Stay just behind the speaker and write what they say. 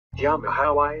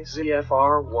Yamaha YZF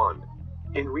R1.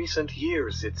 In recent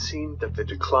years it seemed that the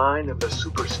decline of the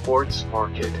supersports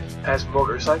market, as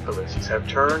motorcyclists have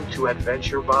turned to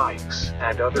adventure bikes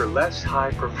and other less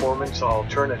high-performance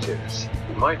alternatives,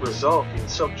 might result in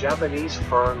some Japanese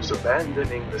firms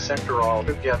abandoning the sector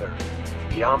altogether.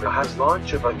 Yamaha's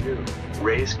launch of a new,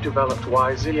 race-developed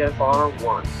YZF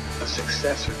R1, a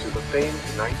successor to the famed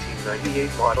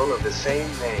 1998 model of the same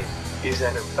name, is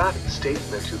an emphatic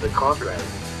statement to the contrary.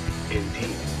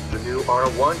 Indeed, the new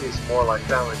R1 is more like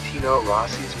Valentino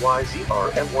Rossi's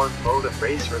YZF M1 Moto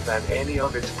racer than any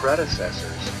of its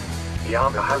predecessors.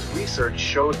 Yamaha's research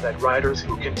showed that riders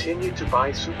who continue to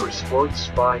buy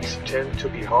supersports bikes tend to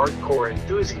be hardcore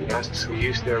enthusiasts who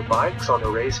use their bikes on a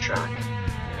racetrack.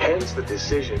 Hence the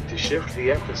decision to shift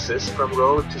the emphasis from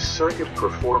road to circuit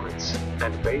performance,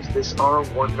 and base this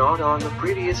R1 not on the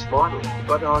previous model,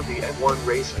 but on the M1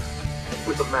 racer.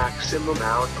 With a maximum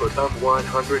output of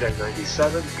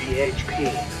 197 bhp,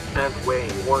 and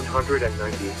weighing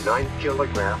 199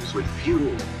 kilograms with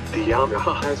fuel, the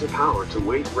Yamaha has a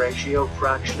power-to-weight ratio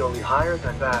fractionally higher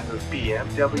than that of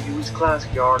BMW's class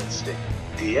yardstick,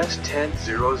 the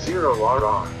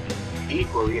S1000RR.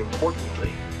 Equally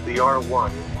importantly, the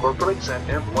R1 incorporates an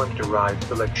M1-derived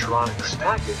electronics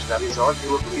package that is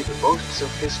arguably the most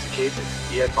sophisticated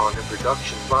yet on a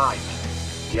production bike.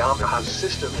 Yamaha's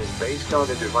system is based on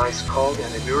a device called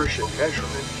an inertial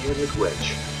measurement unit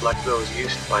which, like those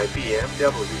used by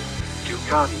BMW,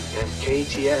 Ducati and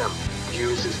KTM,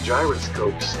 uses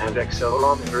gyroscopes and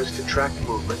accelerometers to track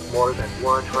movement more than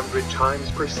 100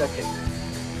 times per second.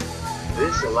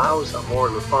 This allows a more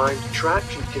refined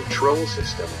traction control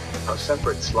system, a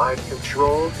separate slide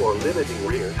control for limiting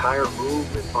rear tire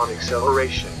movement on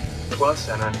acceleration, plus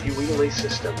an anti-wheelie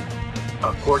system.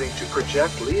 According to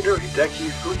project leader Hideki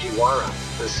Fujiwara,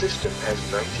 the system has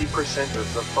 90%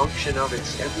 of the function of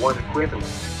its M1 equivalent.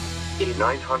 A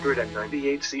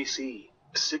 998cc,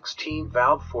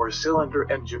 16-valve 4-cylinder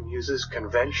engine uses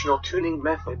conventional tuning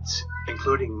methods,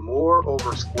 including more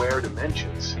over square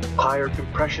dimensions, higher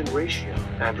compression ratio,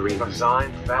 and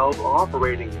redesigned valve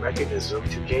operating mechanism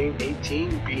to gain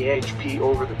 18 bhp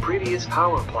over the previous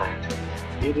power plant.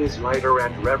 It is lighter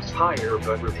and revs higher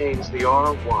but retains the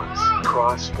R1's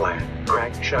cross-plan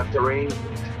crankshaft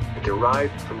arrangement,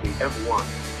 derived from the M1,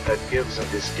 that gives a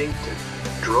distinctive,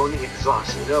 droning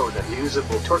exhaust note and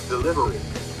usable torque delivery.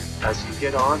 As you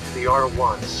get onto the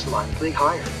R1's slightly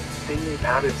higher, thinly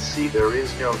padded seat, there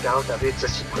is no doubt that it's a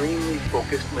supremely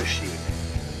focused machine.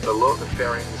 Below the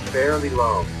fairings fairly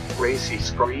low, racy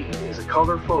screen is a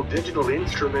colorful digital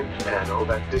instrument panel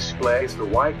that displays the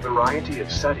wide variety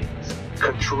of settings,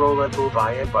 controllable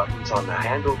via buttons on the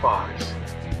handlebars.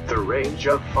 The range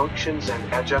of functions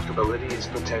and adjustability is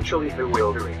potentially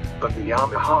bewildering, but the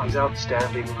Yamaha is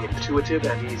outstandingly intuitive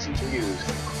and easy to use.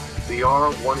 The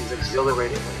R1 is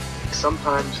exhilaratingly,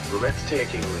 sometimes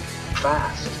breathtakingly,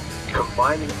 fast,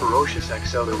 combining ferocious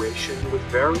acceleration with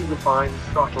very refined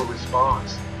throttle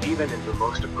response, even in the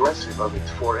most aggressive of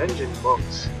its four-engine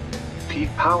modes.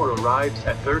 Peak power arrives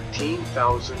at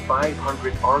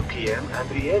 13,500 RPM and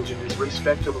the engine is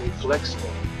respectably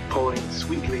flexible, pulling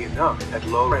sweetly enough at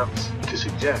low revs to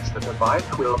suggest that the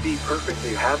bike will be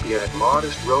perfectly happy at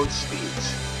modest road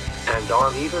speeds. And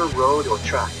on either road or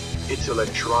track, its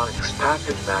electronics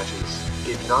package matches,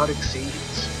 if not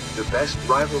exceeds, the best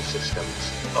rival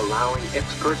systems, allowing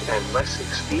expert and less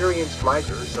experienced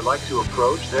riders alike to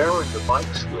approach their and the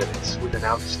bike's limits with an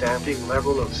outstanding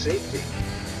level of safety.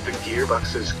 The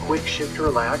gearbox's quick shifter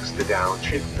lacks the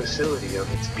downshift facility of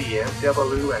its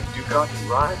BMW and Ducati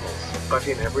rivals, but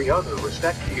in every other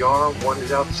respect the R1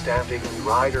 is outstandingly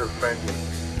rider-friendly.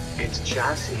 Its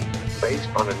chassis, based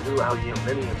on a new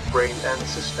aluminum frame and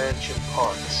suspension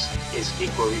parts, is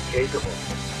equally capable,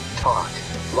 taut,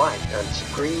 light and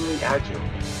supremely agile.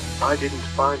 I didn't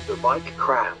find the bike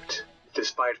cramped,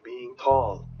 despite being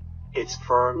tall. It's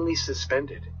firmly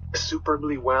suspended,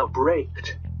 superbly well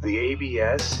braked. The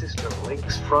ABS system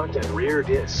links front and rear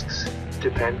discs,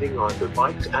 depending on the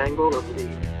bike's angle of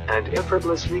lean, and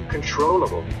effortlessly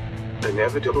controllable.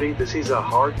 Inevitably this is a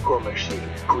hardcore machine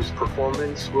whose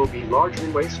performance will be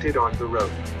largely wasted on the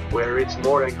road, where its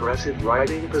more aggressive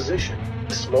riding position,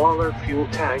 smaller fuel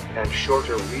tank and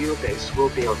shorter wheelbase will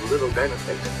be of little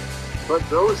benefit. But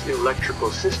those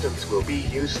electrical systems will be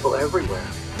useful everywhere,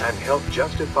 and help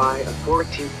justify a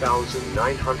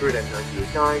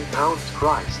 £14,999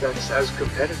 price that's as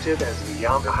competitive as the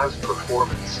Yamaha's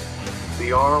performance.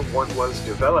 The R1 was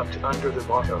developed under the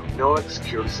motto, "No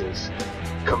excuses."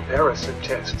 Comparison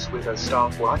tests with a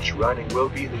stopwatch running will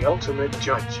be the ultimate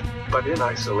judge, but in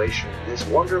isolation it is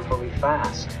wonderfully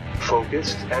fast.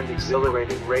 Focused and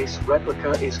exhilarating race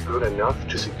replica is good enough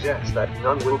to suggest that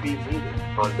none will be needed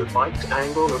on the bike's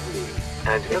angle of knee,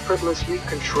 and effortlessly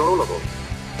controllable.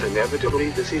 Inevitably,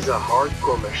 this is a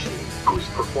hardcore machine whose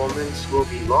performance will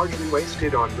be largely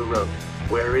wasted on the road,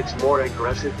 where its more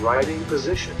aggressive riding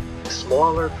position,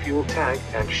 smaller fuel tank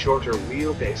and shorter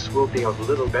wheelbase will be of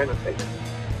little benefit.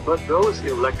 But those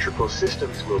electrical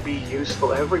systems will be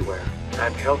useful everywhere,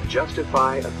 and help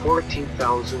justify a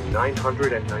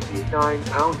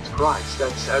 £14,999 price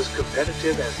that's as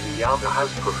competitive as the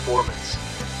Yamaha's performance.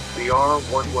 The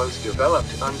R1 was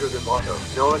developed under the motto,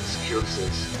 "No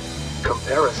excuses."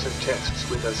 Comparison tests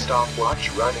with a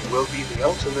stopwatch running will be the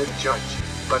ultimate judge,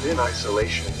 but in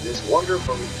isolation this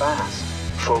wonderfully fast,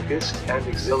 focused and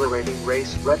exhilarating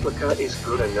race replica is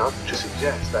good enough to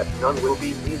suggest that none will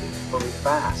be needed. Only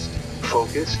fast,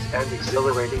 focused and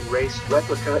exhilarating race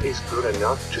replica is good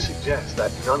enough to suggest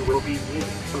that none will be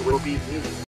needed.